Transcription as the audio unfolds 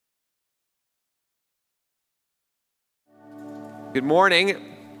Good morning.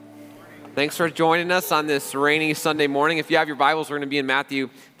 Thanks for joining us on this rainy Sunday morning. If you have your Bibles, we're going to be in Matthew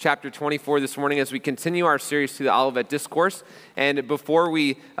chapter 24 this morning as we continue our series through the Olivet Discourse. And before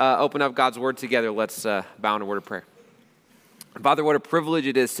we open up God's Word together, let's bow in a word of prayer. Father, what a privilege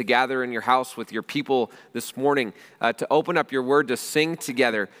it is to gather in your house with your people this morning, to open up your word, to sing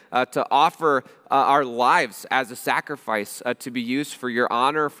together, to offer our lives as a sacrifice to be used for your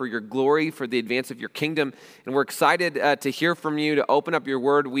honor, for your glory, for the advance of your kingdom. And we're excited to hear from you, to open up your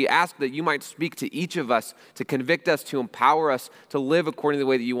word. We ask that you might speak to each of us, to convict us, to empower us, to live according to the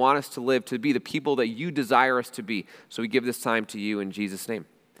way that you want us to live, to be the people that you desire us to be. So we give this time to you in Jesus' name.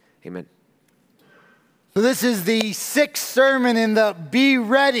 Amen. So this is the sixth sermon in the Be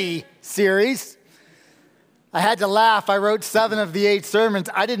Ready series. I had to laugh. I wrote 7 of the 8 sermons.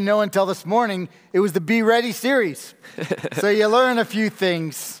 I didn't know until this morning it was the Be Ready series. So you learn a few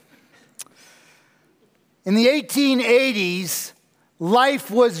things. In the 1880s, life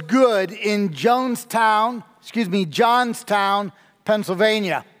was good in Johnstown,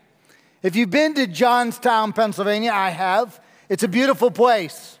 Pennsylvania. If you've been to Johnstown, Pennsylvania, I have. It's a beautiful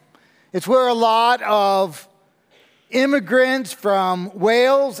place. It's where a lot of immigrants from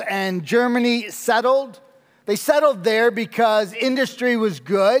Wales and Germany settled. They settled there because industry was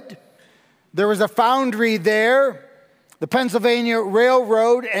good. There was a foundry there. The Pennsylvania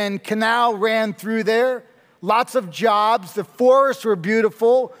Railroad and Canal ran through there. Lots of jobs. The forests were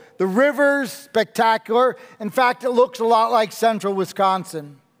beautiful. The rivers, spectacular. In fact, it looks a lot like central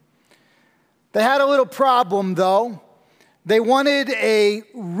Wisconsin. They had a little problem, though. They wanted a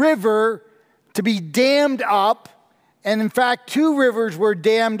river to be dammed up, and in fact, 2 rivers were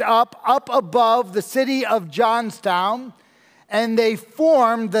dammed up above the city of Johnstown, and they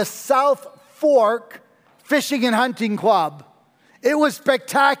formed the South Fork Fishing and Hunting Club. It was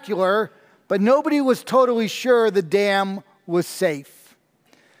spectacular, but nobody was totally sure the dam was safe.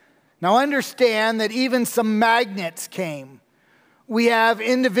 Now understand that even some magnets came. We have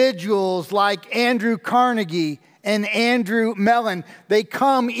individuals like Andrew Carnegie and Andrew Mellon. They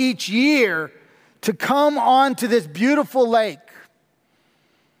come each year to come onto this beautiful lake.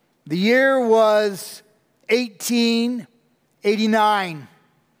 The year was 1889.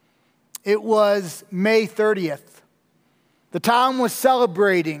 It was May 30th. The town was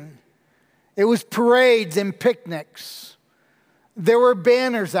celebrating. It was parades and picnics. There were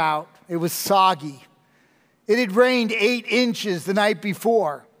banners out. It was soggy. It had rained 8 inches the night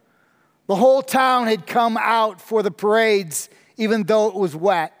before. The whole town had come out for the parades, even though it was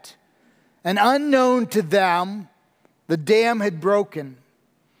wet. And unknown to them, the dam had broken.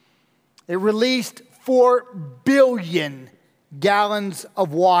 It released 4 billion gallons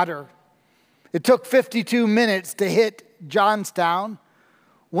of water. It took 52 minutes to hit Johnstown.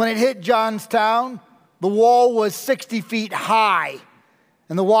 When it hit Johnstown, the wall was 60 feet high,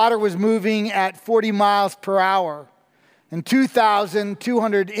 and the water was moving at 40 miles per hour. And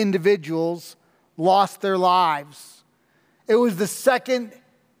 2,200 individuals lost their lives. It was the second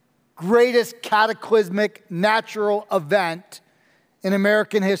greatest cataclysmic natural event in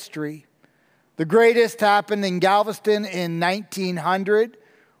American history. The greatest happened in Galveston in 1900,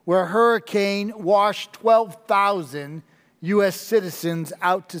 where a hurricane washed 12,000 U.S. citizens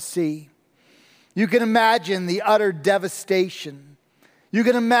out to sea. You can imagine the utter devastation. You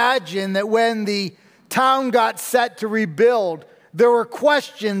can imagine that when the town got set to rebuild, there were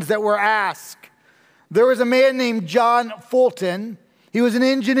questions that were asked. There was a man named John Fulton. He was an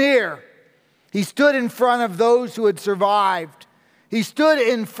engineer. He stood in front of those who had survived. He stood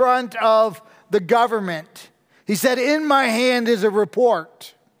in front of the government. He said, "In my hand is a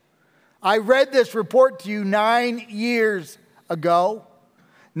report. I read this report to you 9 years ago.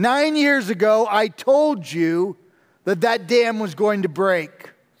 9 years ago, I told you that that dam was going to break.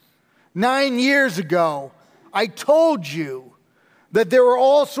 9 years ago, I told you that there were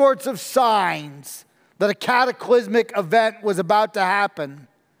all sorts of signs that a cataclysmic event was about to happen,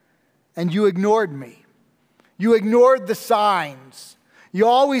 and you ignored me. You ignored the signs. You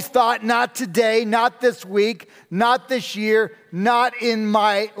always thought, not today, not this week, not this year, not in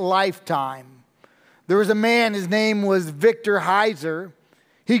my lifetime." There was a man, his name was Victor Heiser.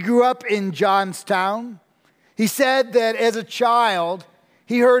 He grew up in Johnstown. He said that as a child,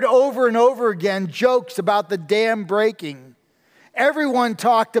 he heard over and over again jokes about the dam breaking. Everyone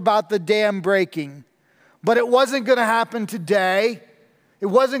talked about the dam breaking, but it wasn't going to happen today. It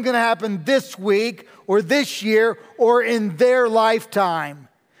wasn't going to happen this week or this year or in their lifetime.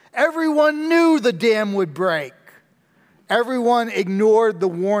 Everyone knew the dam would break. Everyone ignored the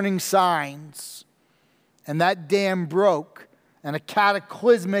warning signs. And that dam broke, and a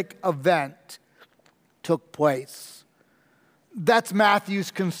cataclysmic event took place. That's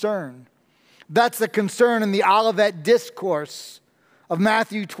Matthew's concern. That's the concern in the Olivet Discourse of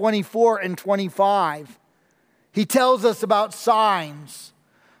Matthew 24 and 25. He tells us about signs.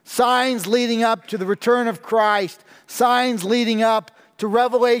 Signs leading up to the return of Christ. Signs leading up to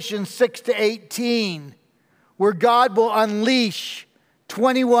Revelation 6 to 18, where God will unleash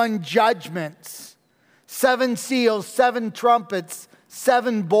 21 judgments, 7 seals, 7 trumpets,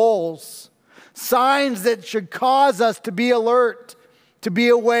 7 bowls. Signs that should cause us to be alert, to be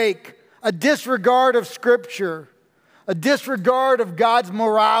awake. A disregard of Scripture, a disregard of God's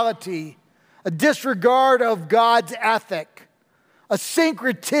morality, a disregard of God's ethic, a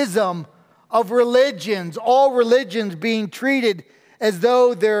syncretism of religions, all religions being treated as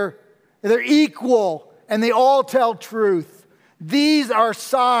though they're equal and they all tell truth. These are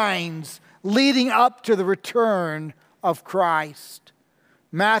signs leading up to the return of Christ.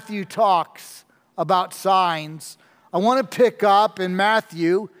 Matthew talks about signs. I want to pick up in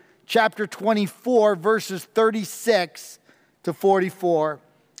Matthew chapter 24, verses 36 to 44.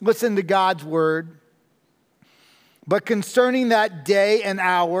 Listen to God's word. But concerning that day and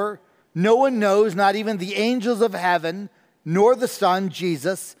hour, no one knows, not even the angels of heaven, nor the Son,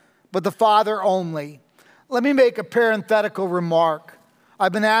 Jesus, but the Father only. Let me make a parenthetical remark.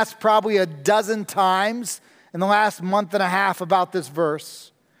 I've been asked probably a dozen times in the last month and a half about this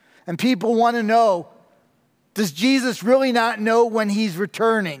verse. And people want to know, does Jesus really not know when he's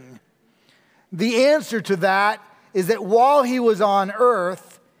returning? The answer to that is that while he was on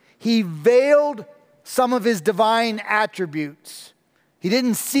earth, he veiled some of his divine attributes. He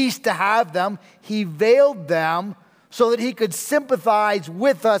didn't cease to have them. He veiled them so that he could sympathize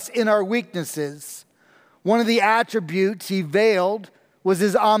with us in our weaknesses. One of the attributes he veiled was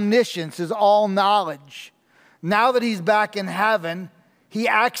his omniscience, his all-knowledge. Now that he's back in heaven, he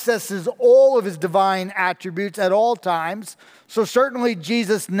accesses all of his divine attributes at all times. So certainly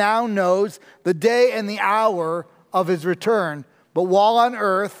Jesus now knows the day and the hour of his return. But while on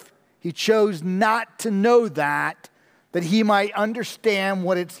earth, he chose not to know that he might understand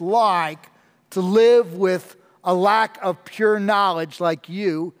what it's like to live with a lack of pure knowledge like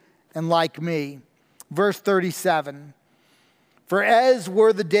you and like me. Verse 37. For as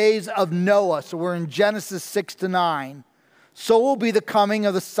were the days of Noah, so we're in Genesis 6 to 9, so will be the coming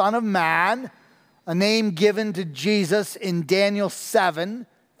of the Son of Man, a name given to Jesus in Daniel 7,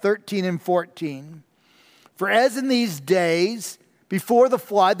 13 and 14. For as in these days, before the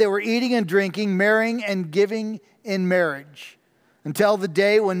flood, they were eating and drinking, marrying and giving in marriage, until the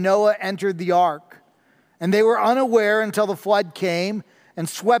day when Noah entered the ark. And they were unaware until the flood came and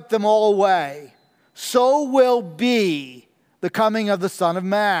swept them all away. So will be the coming of the Son of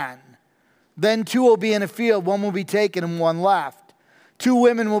Man. Then 2 will be in a field, 1 will be taken and 1 left. 2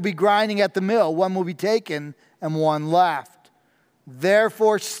 women will be grinding at the mill, 1 will be taken and 1 left.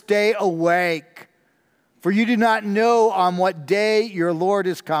 Therefore stay awake, for you do not know on what day your Lord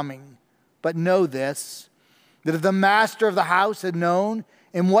is coming. But know this, that if the master of the house had known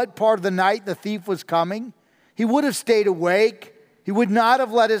in what part of the night the thief was coming, he would have stayed awake. He would not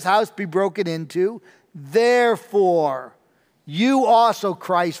have let his house be broken into. Therefore, you also,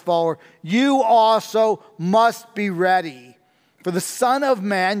 Christ follower, you also must be ready. For the Son of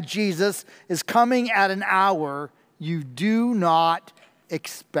Man, Jesus, is coming at an hour you do not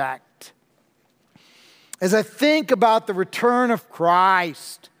expect. As I think about the return of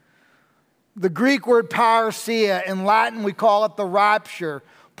Christ, the Greek word parousia, in Latin we call it the rapture.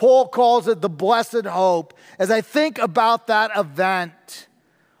 Paul calls it the blessed hope. As I think about that event,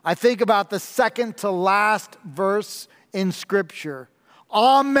 I think about the second to last verse in Scripture.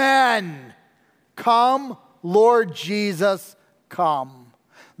 Amen. Come, Lord Jesus, come.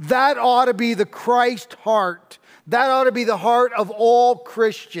 That ought to be the Christ heart. That ought to be the heart of all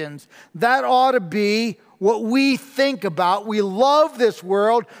Christians. That ought to be what we think about. We love this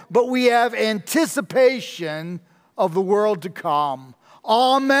world, but we have anticipation of the world to come.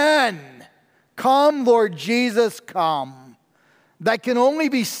 Amen. Come, Lord Jesus, come. That can only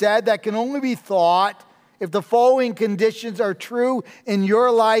be said, that can only be thought if the following conditions are true in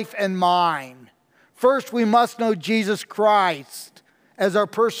your life and mine. First, we must know Jesus Christ as our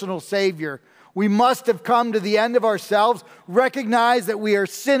personal Savior. We must have come to the end of ourselves, recognize that we are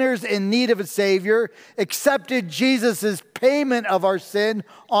sinners in need of a Savior, accepted Jesus' payment of our sin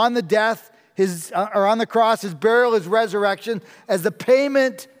on the death, or on the cross, his burial, his resurrection, as the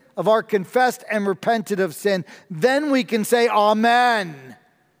payment of our confessed and repented of sin. Then we can say, Amen.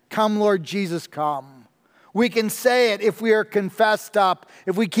 Come, Lord Jesus, come. We can say it if we are confessed up,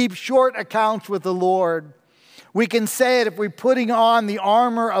 if we keep short accounts with the Lord. We can say it if we're putting on the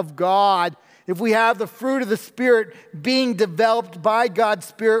armor of God, if we have the fruit of the Spirit being developed by God's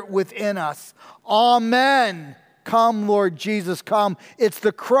Spirit within us. Amen. Come, Lord Jesus, come. It's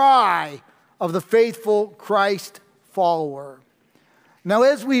the cry of the faithful Christ follower. Now,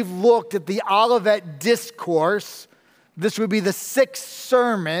 as we've looked at the Olivet Discourse, this would be the 6th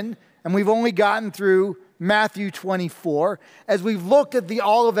sermon, and we've only gotten through Matthew 24. As we've looked at the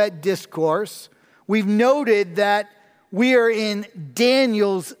Olivet Discourse, we've noted that we are in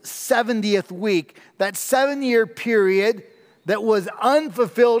Daniel's 70th week, that 7-year period that was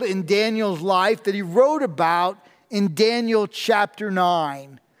unfulfilled in Daniel's life that he wrote about in Daniel chapter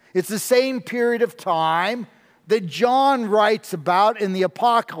 9. It's the same period of time that John writes about in the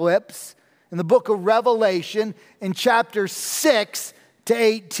Apocalypse, in the book of Revelation, in chapter 6 to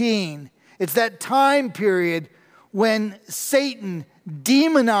 18. It's that time period when Satan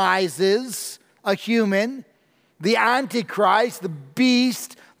demonizes a human, the Antichrist, the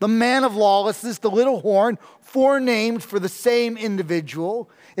beast, the man of lawlessness, the little horn, 4 names for the same individual.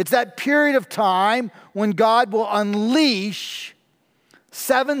 It's that period of time when God will unleash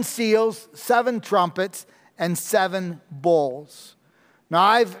 7 seals, 7 trumpets, and 7 bowls. Now,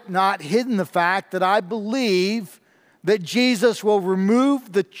 I've not hidden the fact that I believe that Jesus will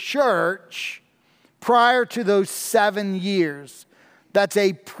remove the church prior to those 7 years. That's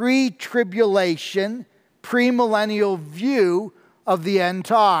a pre-tribulation, premillennial view of the end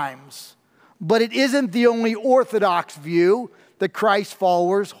times. But it isn't the only orthodox view that Christ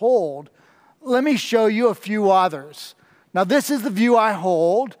followers hold. Let me show you a few others. Now, this is the view I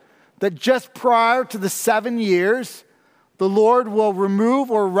hold, that just prior to the 7 years, the Lord will remove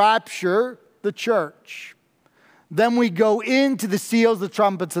or rapture the church. Then we go into the seals, the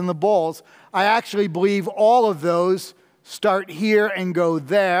trumpets, and the bowls. I actually believe all of those start here and go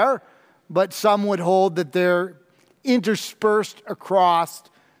there, but some would hold that they're interspersed across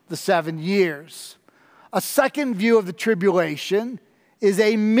the 7 years. A second view of the tribulation is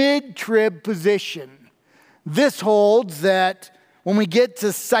a mid-trib position. This holds that when we get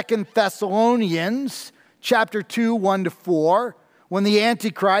to 2 Thessalonians chapter 2, 1-4, when the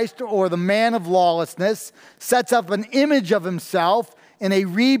Antichrist or the man of lawlessness sets up an image of himself in a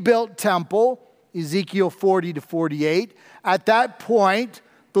rebuilt temple, Ezekiel 40-48, at that point,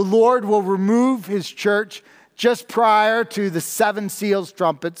 the Lord will remove his church just prior to the 7 seals,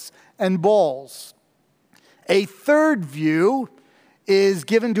 trumpets, and bowls. A third view is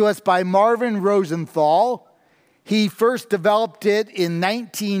given to us by Marvin Rosenthal. He first developed it in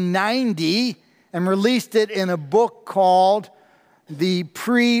 1990 and released it in a book called The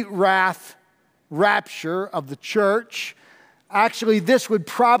Pre-Wrath Rapture of the Church. Actually, this would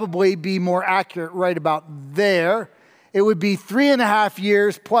probably be more accurate right about there. It would be 3.5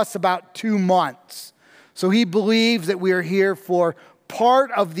 years plus about 2 months. So he believes that we are here for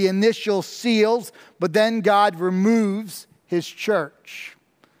part of the initial seals, but then God removes his church.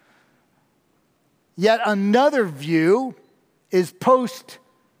 Yet another view is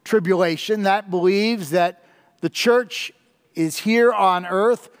post-tribulation that believes that the church is here on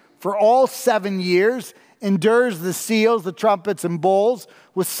earth for all 7 years, endures the seals, the trumpets, and bowls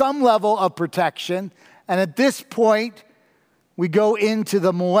with some level of protection. And at this point, we go into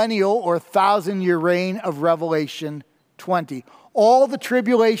the millennial or 1,000-year reign of Revelation 20. All the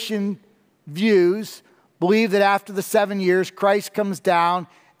tribulation views believe that after the 7 years, Christ comes down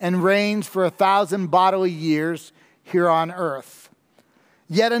and reigns for 1,000 bodily years here on earth.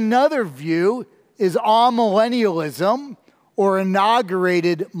 Yet another view is amillennialism, or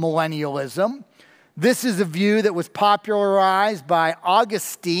inaugurated millennialism. This is a view that was popularized by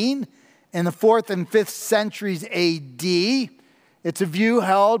Augustine in the 4th and 5th centuries AD. It's a view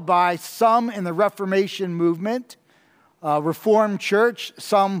held by some in the Reformation movement, Reformed Church.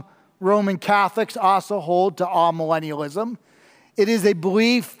 Some Roman Catholics also hold to amillennialism. It is a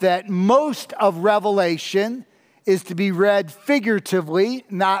belief that most of Revelation is to be read figuratively,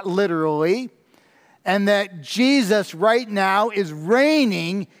 not literally, and that Jesus right now is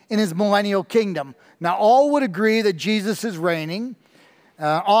reigning in his millennial kingdom. Now, all would agree that Jesus is reigning.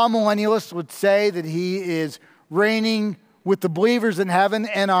 All millennialists would say that he is reigning with the believers in heaven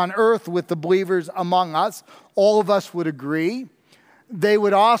and on earth with the believers among us. All of us would agree. They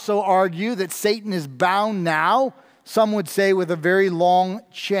would also argue that Satan is bound now, some would say with a very long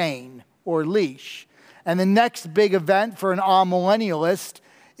chain or leash. And the next big event for an amillennialist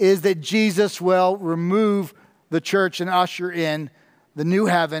is that Jesus will remove the church and usher in the new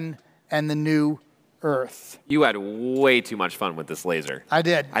heaven and the new earth. You had way too much fun with this laser. I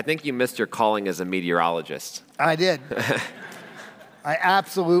did. I think you missed your calling as a meteorologist. I did. I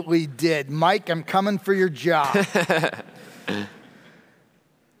absolutely did. Mike, I'm coming for your job.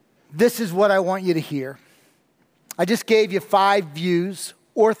 this is what I want you to hear. I just gave you 5 views,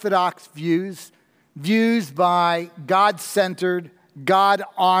 orthodox views, views by God-centered,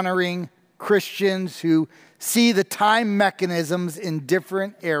 God-honoring Christians who see the time mechanisms in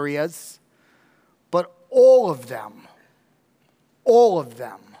different areas, but all of them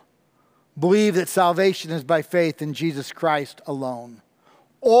believe that salvation is by faith in Jesus Christ alone.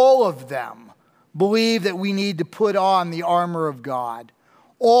 All of them believe that we need to put on the armor of God.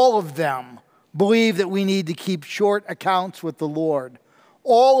 All of them believe that we need to keep short accounts with the Lord.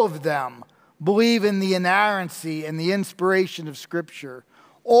 All of them believe in the inerrancy and the inspiration of Scripture.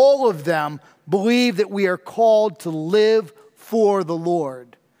 All of them believe that we are called to live for the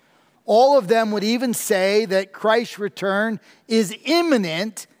Lord. All of them would even say that Christ's return is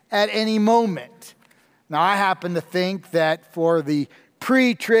imminent at any moment. Now, I happen to think that for the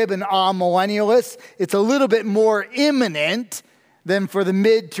pre-trib and amillennialists, it's a little bit more imminent than for the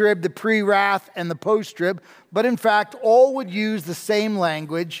mid-trib, the pre-wrath, and the post-trib. But in fact, all would use the same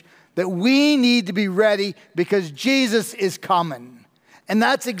language, that we need to be ready because Jesus is coming. And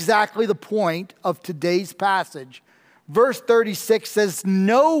that's exactly the point of today's passage. Verse 36 says,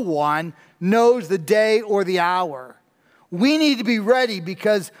 no one knows the day or the hour. We need to be ready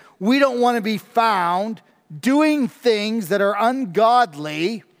because we don't want to be found doing things that are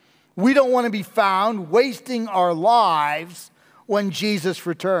ungodly. We don't want to be found wasting our lives when Jesus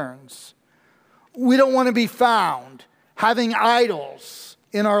returns. We don't want to be found having idols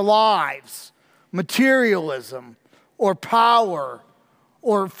in our lives, materialism or power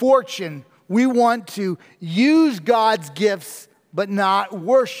or fortune. We want to use God's gifts but not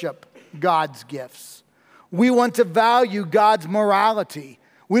worship God's gifts. We want to value God's morality.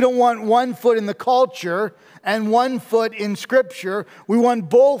 We don't want one foot in the culture and one foot in Scripture. We want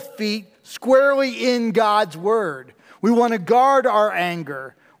both feet squarely in God's Word. We want to guard our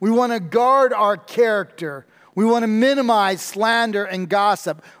anger. We want to guard our character. We want to minimize slander and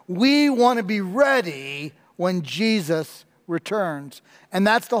gossip. We want to be ready when Jesus returns. And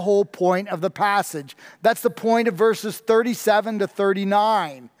that's the whole point of the passage. That's the point of verses 37 to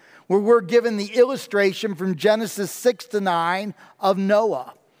 39, where we're given the illustration from Genesis 6 to 9 of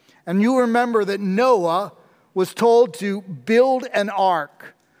Noah. And you remember that Noah was told to build an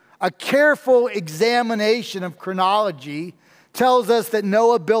ark. A careful examination of chronology tells us that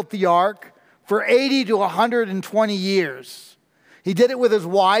Noah built the ark for 80 to 120 years. He did it with his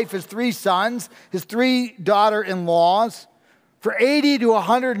wife, his 3 sons, his 3 daughter-in-laws. For 80 to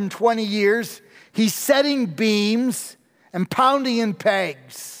 120 years, he's setting beams and pounding in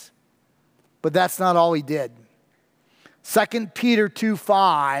pegs. But that's not all he did. 2 Peter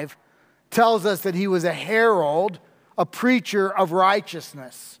 2:5 tells us that he was a herald, a preacher of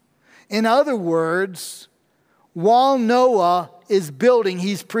righteousness. In other words, while Noah is building,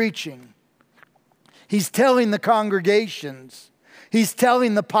 he's preaching. He's telling the congregations. He's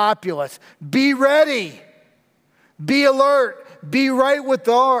telling the populace, be ready, be alert, be right with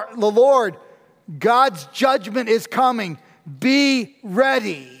the Lord. God's judgment is coming. Be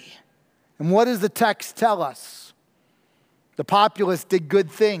ready. And what does the text tell us? The populace did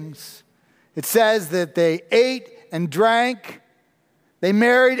good things. It says that they ate and drank, they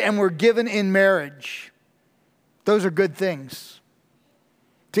married and were given in marriage. Those are good things.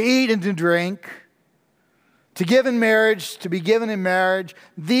 To eat and to drink, to give in marriage, to be given in marriage,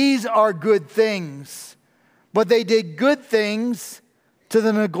 these are good things. But they did good things to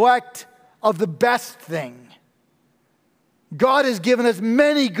the neglect of the best thing. God has given us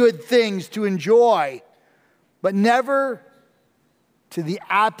many good things to enjoy, but never to the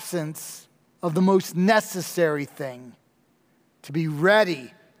absence of the most necessary thing, to be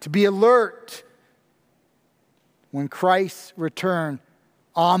ready, to be alert when Christ's return.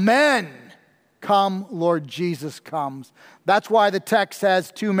 Amen. Come, Lord Jesus comes. That's why the text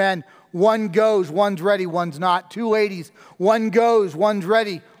has 2 men. One goes, one's ready, one's not. 2 ladies, one goes, one's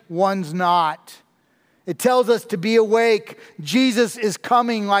ready, one's not. It tells us to be awake. Jesus is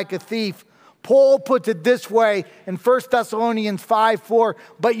coming like a thief. Paul puts it this way in 1 Thessalonians 5:4,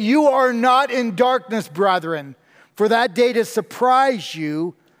 but you are not in darkness, brethren, for that day to surprise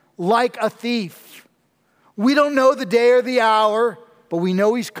you like a thief. We don't know the day or the hour, but we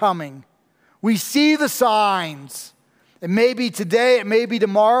know he's coming. We see the signs. It may be today, it may be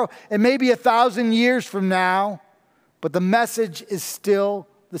tomorrow, it may be 1,000 years from now, but the message is still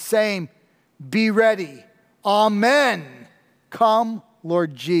the same. Be ready. Amen. Come,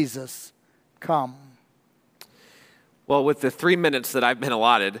 Lord Jesus, come. Well, with the 3 minutes that I've been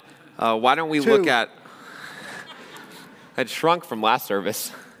allotted, why don't we 2. look at... It shrunk from last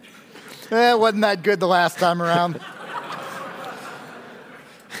service. It wasn't that good the last time around.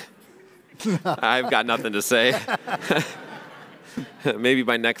 I've got nothing to say. Maybe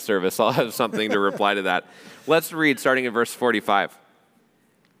by next service I'll have something to reply to that. Let's read starting in verse 45.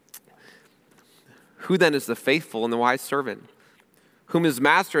 Who then is the faithful and the wise servant, whom his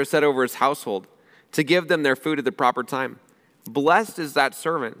master has set over his household, to give them their food at the proper time? Blessed is that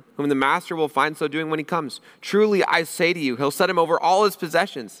servant, whom the master will find so doing when he comes. Truly, I say to you, he'll set him over all his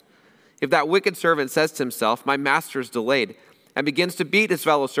possessions. If that wicked servant says to himself, my master is delayed, and begins to beat his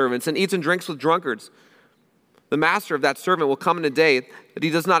fellow servants and eats and drinks with drunkards, the master of that servant will come in a day that he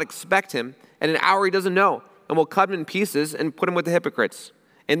does not expect him, and an hour he doesn't know, and will cut him in pieces and put him with the hypocrites.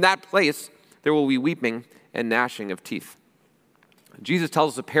 In that place, there will be weeping and gnashing of teeth. Jesus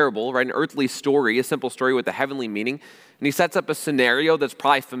tells us a parable, right? An earthly story, a simple story with a heavenly meaning. And he sets up a scenario that's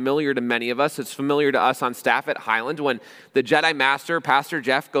probably familiar to many of us. It's familiar to us on staff at Highland. When the Jedi Master, Pastor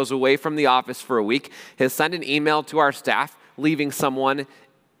Jeff, goes away from the office for a week, he'll send an email to our staff, leaving someone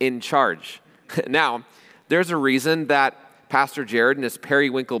in charge. Now, there's a reason that Pastor Jared and his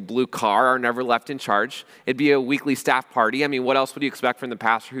periwinkle blue car are never left in charge. It'd be a weekly staff party. I mean, what else would you expect from the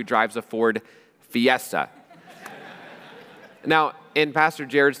pastor who drives a Ford Fiesta? Now, in Pastor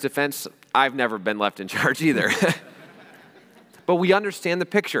Jared's defense, I've never been left in charge either. But we understand the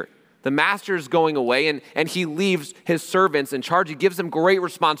picture. The master is going away, and he leaves his servants in charge. He gives them great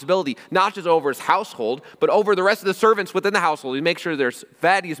responsibility, not just over his household, but over the rest of the servants within the household. He makes sure they're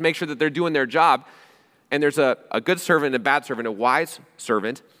fed. He makes sure that they're doing their job. And there's a good servant and a bad servant, a wise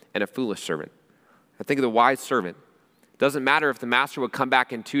servant and a foolish servant. I think of the wise servant. It doesn't matter if the master would come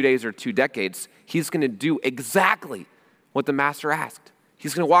back in 2 days or 2 decades. He's going to do exactly what the master asked.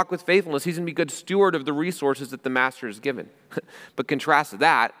 He's going to walk with faithfulness. He's going to be a good steward of the resources that the master has given. But contrast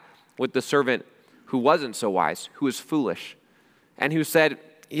that with the servant who wasn't so wise, who was foolish, and who said,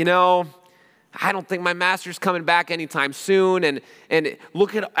 I don't think my master's coming back anytime soon, and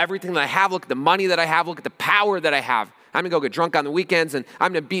look at everything that I have, look at the money that I have, look at the power that I have. I'm going to go get drunk on the weekends, and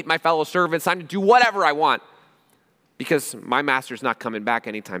I'm going to beat my fellow servants. I'm going to do whatever I want because my master's not coming back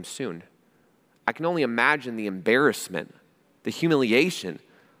anytime soon. I can only imagine the embarrassment, the humiliation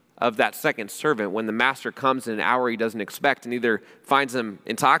of that second servant when the master comes in an hour he doesn't expect and either finds him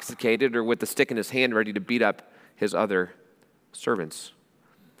intoxicated or with a stick in his hand ready to beat up his other servants.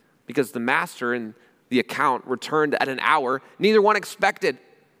 Because the master in the account returned at an hour neither one expected,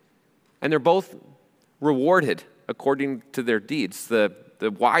 and they're both rewarded according to their deeds. The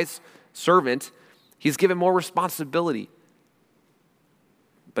wise servant, he's given more responsibility,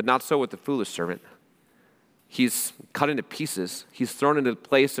 but not so with the foolish servant. He's cut into pieces. He's thrown into the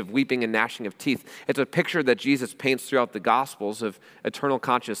place of weeping and gnashing of teeth. It's a picture that Jesus paints throughout the Gospels of eternal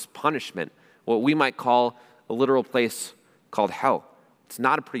conscious punishment, what we might call a literal place called hell. It's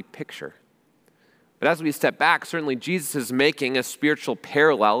not a pretty picture. But as we step back, certainly Jesus is making a spiritual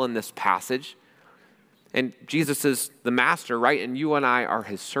parallel in this passage. And Jesus is the master, right? And you and I are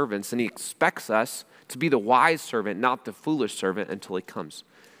his servants. And he expects us to be the wise servant, not the foolish servant, until he comes.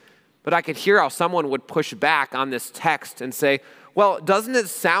 But I could hear how someone would push back on this text and say, well, doesn't it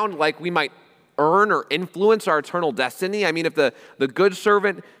sound like we might earn or influence our eternal destiny? I mean, if the good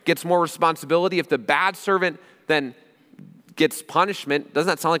servant gets more responsibility, if the bad servant then gets punishment, doesn't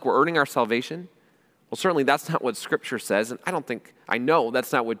that sound like we're earning our salvation? Well, certainly that's not what Scripture says, and I know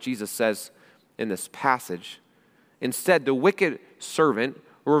that's not what Jesus says in this passage. Instead, the wicked servant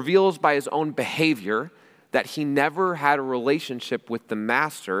reveals by his own behavior that he never had a relationship with the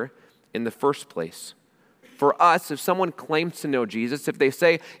master in the first place. For us, if someone claims to know Jesus, if they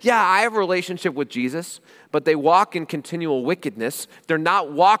say, yeah, I have a relationship with Jesus, but they walk in continual wickedness, they're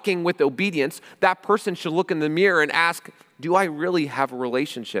not walking with obedience, that person should look in the mirror and ask, do I really have a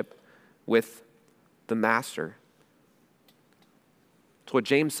relationship with the master? That's what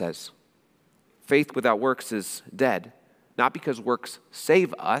James says. Faith without works is dead, not because works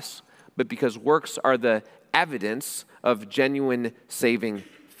save us, but because works are the evidence of genuine saving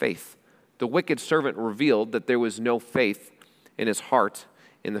faith. The wicked servant revealed that there was no faith in his heart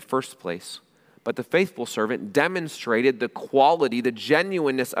in the first place. But the faithful servant demonstrated the quality, the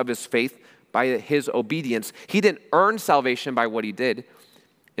genuineness of his faith by his obedience. He didn't earn salvation by what he did.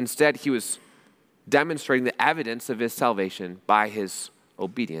 Instead, he was demonstrating the evidence of his salvation by his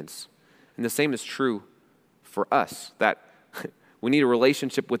obedience. And the same is true for us, that we need a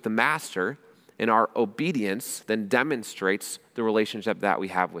relationship with the master, and our obedience then demonstrates the relationship that we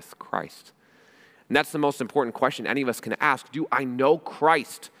have with Christ. And that's the most important question any of us can ask. Do I know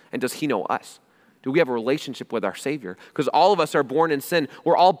Christ, and does he know us? Do we have a relationship with our Savior? Because all of us are born in sin.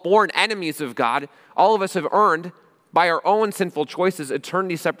 We're all born enemies of God. All of us have earned by our own sinful choices,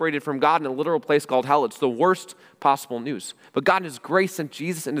 eternity separated from God in a literal place called hell. It's the worst possible news. But God in his grace sent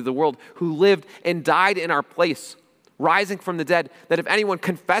Jesus into the world, who lived and died in our place, rising from the dead, that if anyone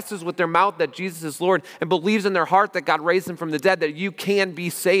confesses with their mouth that Jesus is Lord and believes in their heart that God raised him from the dead, that you can be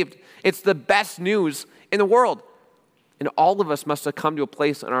saved. It's the best news in the world. And all of us must have come to a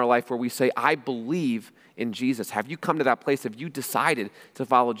place in our life where we say, I believe in Jesus. Have you come to that place? Have you decided to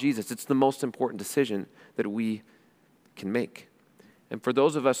follow Jesus? It's the most important decision that we can make. And for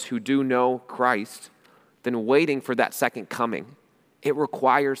those of us who do know Christ, then waiting for that second coming, it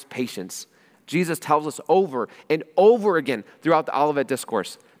requires patience. Jesus tells us over and over again throughout the Olivet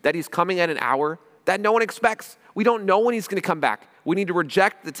Discourse that he's coming at an hour that no one expects. We don't know when he's going to come back. We need to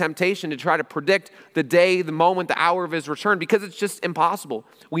reject the temptation to try to predict the day, the moment, the hour of his return, because it's just impossible.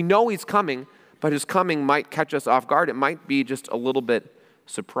 We know he's coming, but his coming might catch us off guard. It might be just a little bit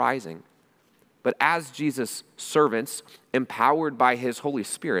surprising. But as Jesus' servants, empowered by his Holy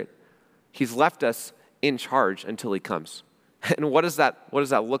Spirit, he's left us in charge until he comes. And what does that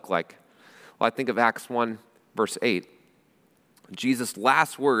look like? Well, I think of Acts 1, verse 8. Jesus'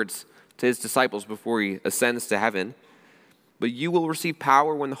 last words to his disciples before he ascends to heaven: but you will receive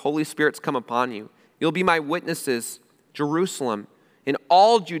power when the Holy Spirit's come upon you. You'll be my witnesses, Jerusalem, in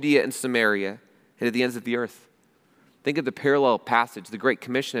all Judea and Samaria, and to the ends of the earth. Think of the parallel passage, the Great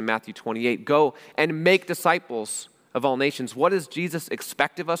Commission in Matthew 28. Go and make disciples of all nations. What does Jesus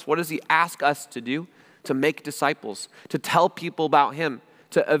expect of us? What does he ask us to do? To make disciples, to tell people about him,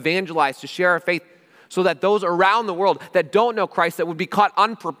 to evangelize, to share our faith, so that those around the world that don't know Christ, that would be caught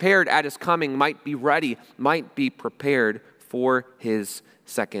unprepared at his coming, might be ready, might be prepared for his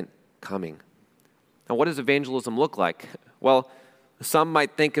second coming. Now, what does evangelism look like? Well, some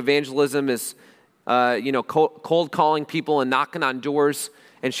might think evangelism is, cold calling people and knocking on doors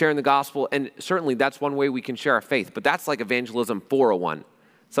and sharing the gospel. And certainly that's one way we can share our faith. But that's like evangelism 401.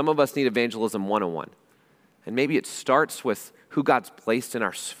 Some of us need evangelism 101. And maybe it starts with who God's placed in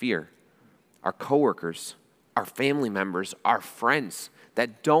our sphere, our coworkers, our family members, our friends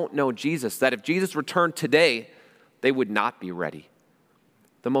that don't know Jesus, that if Jesus returned today, they would not be ready.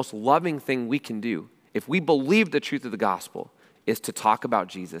 The most loving thing we can do, if we believe the truth of the gospel, is to talk about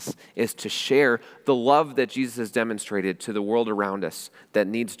Jesus, is to share the love that Jesus has demonstrated to the world around us that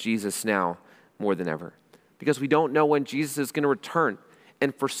needs Jesus now more than ever. Because we don't know when Jesus is going to return.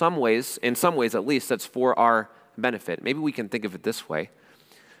 And in some ways at least, that's for our benefit. Maybe we can think of it this way.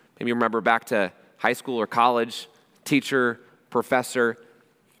 Maybe remember back to high school or college, teacher, professor.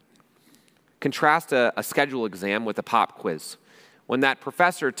 Contrast a scheduled exam with a pop quiz. When that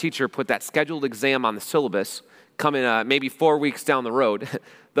professor or teacher put that scheduled exam on the syllabus, coming maybe 4 weeks down the road,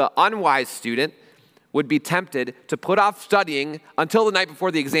 the unwise student would be tempted to put off studying until the night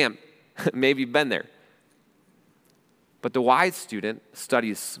before the exam. Maybe you've been there. But the wise student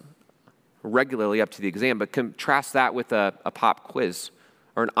studies regularly up to the exam, but contrast that with a pop quiz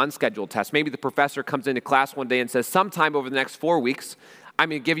or an unscheduled test. Maybe the professor comes into class one day and says, sometime over the next 4 weeks, I'm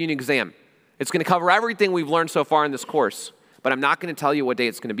going to give you an exam. It's going to cover everything we've learned so far in this course, but I'm not going to tell you what day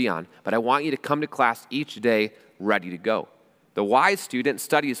it's going to be on. But I want you to come to class each day ready to go. The wise student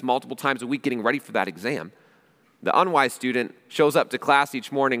studies multiple times a week getting ready for that exam. The unwise student shows up to class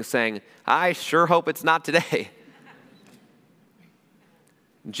each morning saying, I sure hope it's not today.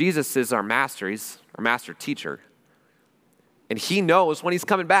 Jesus is our master. He's our master teacher. And he knows when he's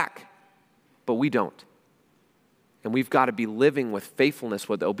coming back, but we don't. And we've got to be living with faithfulness,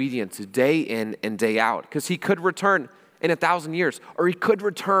 with obedience day in and day out, because he could return in 1,000 years, or he could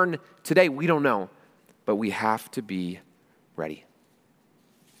return today. We don't know, but we have to be ready.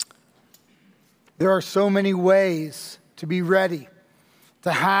 There are so many ways to be ready,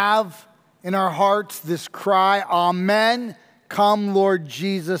 to have in our hearts this cry, Amen, come Lord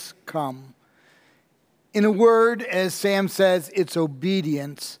Jesus, come. In a word, as Sam says, it's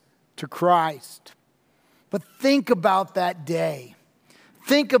obedience to Christ. But think about that day.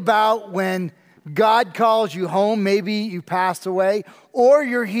 Think about when God calls you home. Maybe you passed away, or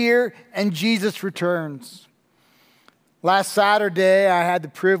you're here and Jesus returns. Last Saturday, I had the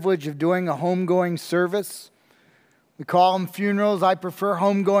privilege of doing a homegoing service. We call them funerals. I prefer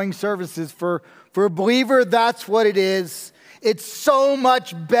homegoing services. For a believer, that's what it is. It's so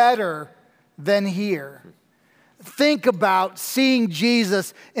much better than here. Think about seeing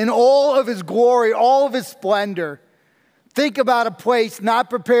Jesus in all of his glory, all of his splendor. Think about a place not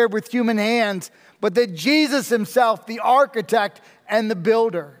prepared with human hands, but that Jesus himself, the architect and the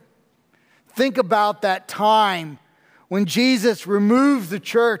builder. Think about that time when Jesus removes the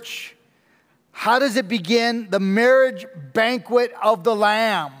church. How does it begin? The marriage banquet of the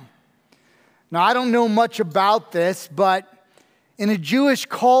Lamb. Now, I don't know much about this, but in a Jewish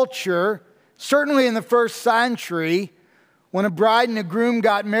culture, certainly in the first century, when a bride and a groom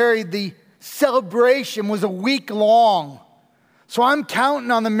got married, the celebration was a week long. So I'm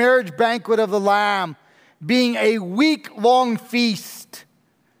counting on the marriage banquet of the Lamb being a week-long feast.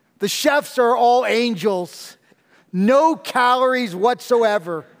 The chefs are all angels. No calories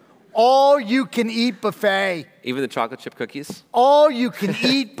whatsoever. All you can eat buffet. Even the chocolate chip cookies? All you can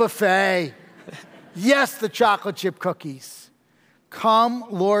eat buffet. Yes, the chocolate chip cookies. Come,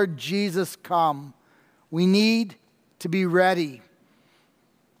 Lord Jesus, come. We need to be ready.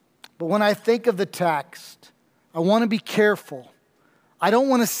 But when I think of the text, I want to be careful. I don't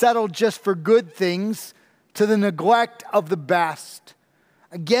want to settle just for good things to the neglect of the best.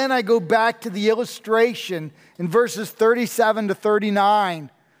 Again, I go back to the illustration in verses 37 to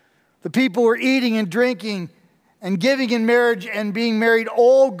 39. The people were eating and drinking and giving in marriage and being married,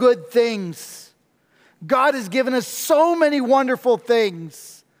 all good things. God has given us so many wonderful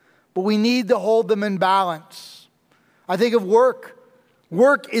things, but we need to hold them in balance. I think of work.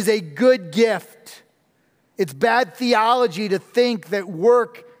 Work is a good gift. It's bad theology to think that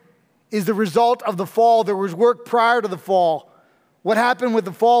work is the result of the fall. There was work prior to the fall. What happened with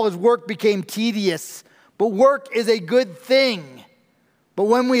the fall is work became tedious. But work is a good thing. But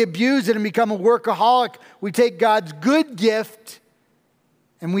when we abuse it and become a workaholic, we take God's good gift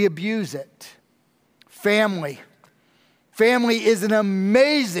and we abuse it. Family. Family is an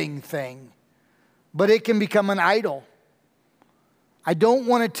amazing thing, but it can become an idol. I don't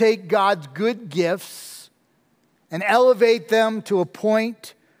want to take God's good gifts and elevate them to a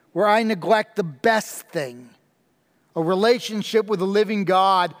point where I neglect the best thing, a relationship with a living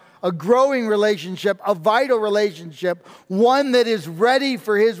God, a growing relationship, a vital relationship, one that is ready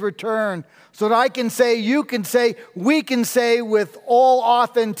for His return, so that I can say, you can say, we can say with all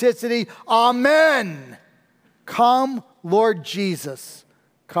authenticity, Amen. Come, Lord Jesus,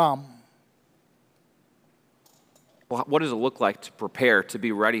 come. Well, what does it look like to prepare to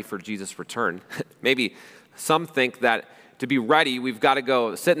be ready for Jesus' return? Maybe some think that to be ready, we've got to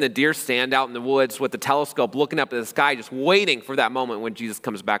go sit in the deer stand out in the woods with the telescope looking up at the sky, just waiting for that moment when Jesus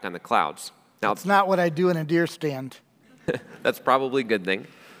comes back on the clouds. Now, That's not what I do in a deer stand. That's probably a good thing.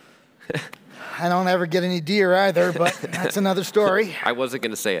 I don't ever get any deer either, but that's another story. I wasn't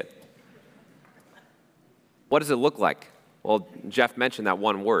going to say it. What does it look like? Well, Jeff mentioned that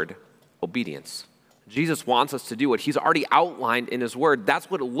one word, obedience. Jesus wants us to do what He's already outlined in His Word. That's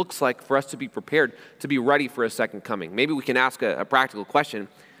what it looks like for us to be prepared, to be ready for His second coming. Maybe we can ask a practical question.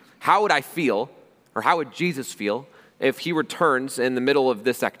 How would I feel, or how would Jesus feel, if He returns in the middle of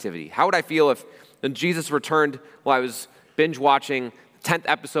this activity? How would I feel if Jesus returned while I was binge watching the 10th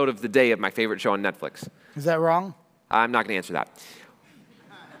episode of The Day of my favorite show on Netflix? Is that wrong? I'm not going to answer that.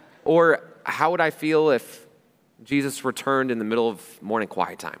 Or how would I feel if Jesus returned in the middle of morning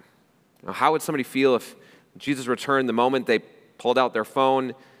quiet time? How would somebody feel if Jesus returned the moment they pulled out their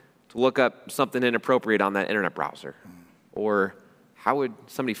phone to look up something inappropriate on that internet browser? Or how would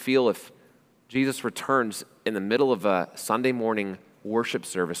somebody feel if Jesus returns in the middle of a Sunday morning worship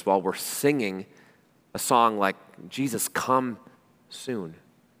service while we're singing a song like, Jesus, come soon?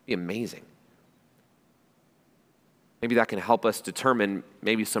 It'd be amazing. Maybe that can help us determine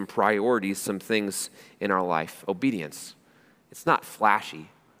maybe some priorities, some things in our life. Obedience. It's not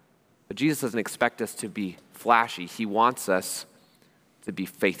flashy. But Jesus doesn't expect us to be flashy. He wants us to be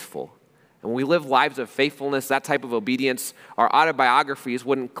faithful. And when we live lives of faithfulness, that type of obedience, our autobiographies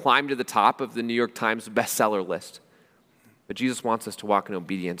wouldn't climb to the top of the New York Times bestseller list. But Jesus wants us to walk in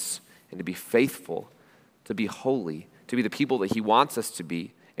obedience and to be faithful, to be holy, to be the people that He wants us to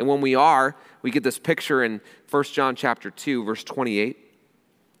be. And when we are, we get this picture in 1 John chapter 2, verse 28.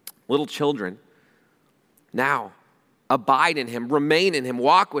 Little children, now abide in Him, remain in Him,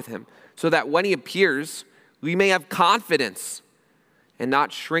 walk with Him, so that when He appears, we may have confidence and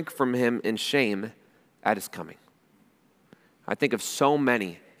not shrink from Him in shame at His coming. I think of so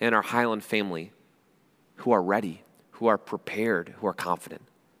many in our Highland family who are ready, who are prepared, who are confident.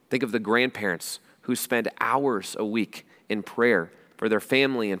 Think of the grandparents who spend hours a week in prayer for their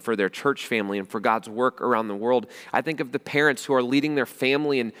family and for their church family and for God's work around the world. I think of the parents who are leading their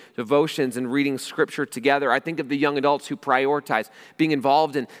family in devotions and reading scripture together. I think of the young adults who prioritize being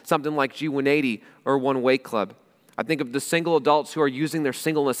involved in something like G180 or One Way Club. I think of the single adults who are using their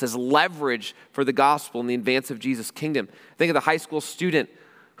singleness as leverage for the gospel and the advance of Jesus' kingdom. I think of the high school student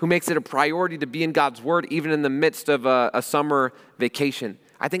who makes it a priority to be in God's word even in the midst of a summer vacation.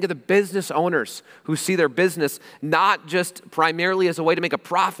 I think of the business owners who see their business not just primarily as a way to make a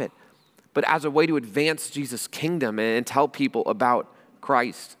profit, but as a way to advance Jesus' kingdom and tell people about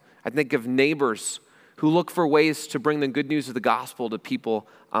Christ. I think of neighbors who look for ways to bring the good news of the gospel to people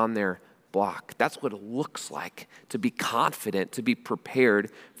on their block. That's what it looks like to be confident, to be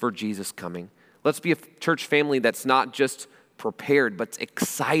prepared for Jesus coming. Let's be a church family that's not just prepared, but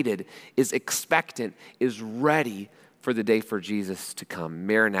excited, is expectant, is ready for the day for Jesus to come.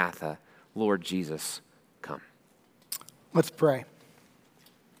 Maranatha, Lord Jesus, come. Let's pray.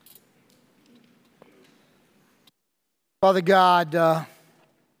 Father God,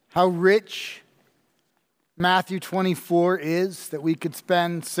 how rich Matthew 24 is, that we could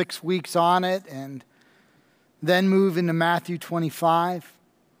spend 6 weeks on it and then move into Matthew 25.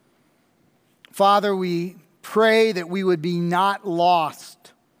 Father, we pray that we would be not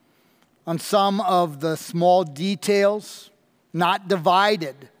lost on some of the small details, not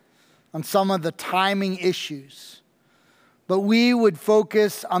divided on some of the timing issues, but we would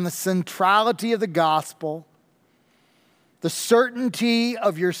focus on the centrality of the gospel, the certainty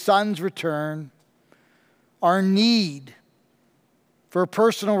of your Son's return, our need for a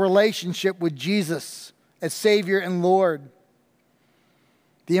personal relationship with Jesus as Savior and Lord,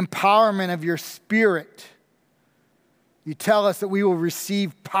 the empowerment of your Spirit. You tell us that we will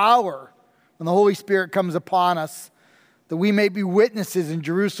receive power when the Holy Spirit comes upon us, that we may be witnesses in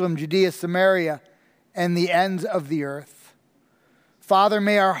Jerusalem, Judea, Samaria, and the ends of the earth. Father,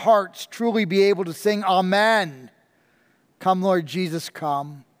 may our hearts truly be able to sing Amen. Come, Lord Jesus,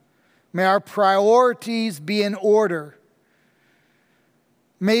 come. May our priorities be in order.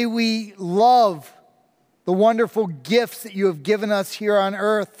 May we love the wonderful gifts that you have given us here on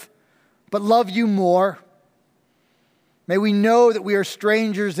earth, but love you more. May we know that we are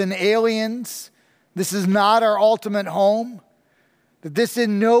strangers and aliens. This is not our ultimate home, that this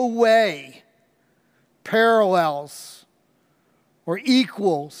in no way parallels or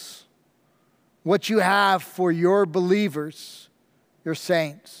equals what you have for your believers, your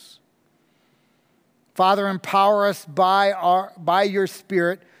saints. Father, empower us by your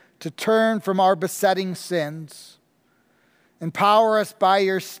Spirit to turn from our besetting sins. Empower us by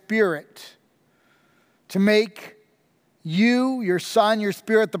your Spirit to make you, your Son, your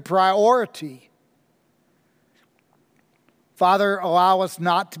Spirit the priority. Father, allow us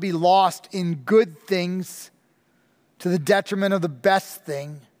not to be lost in good things to the detriment of the best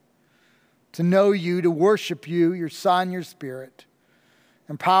thing, to know you, to worship you, your Son, your Spirit.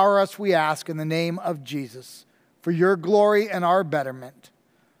 Empower us, we ask, in the name of Jesus, for your glory and our betterment.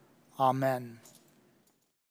 Amen.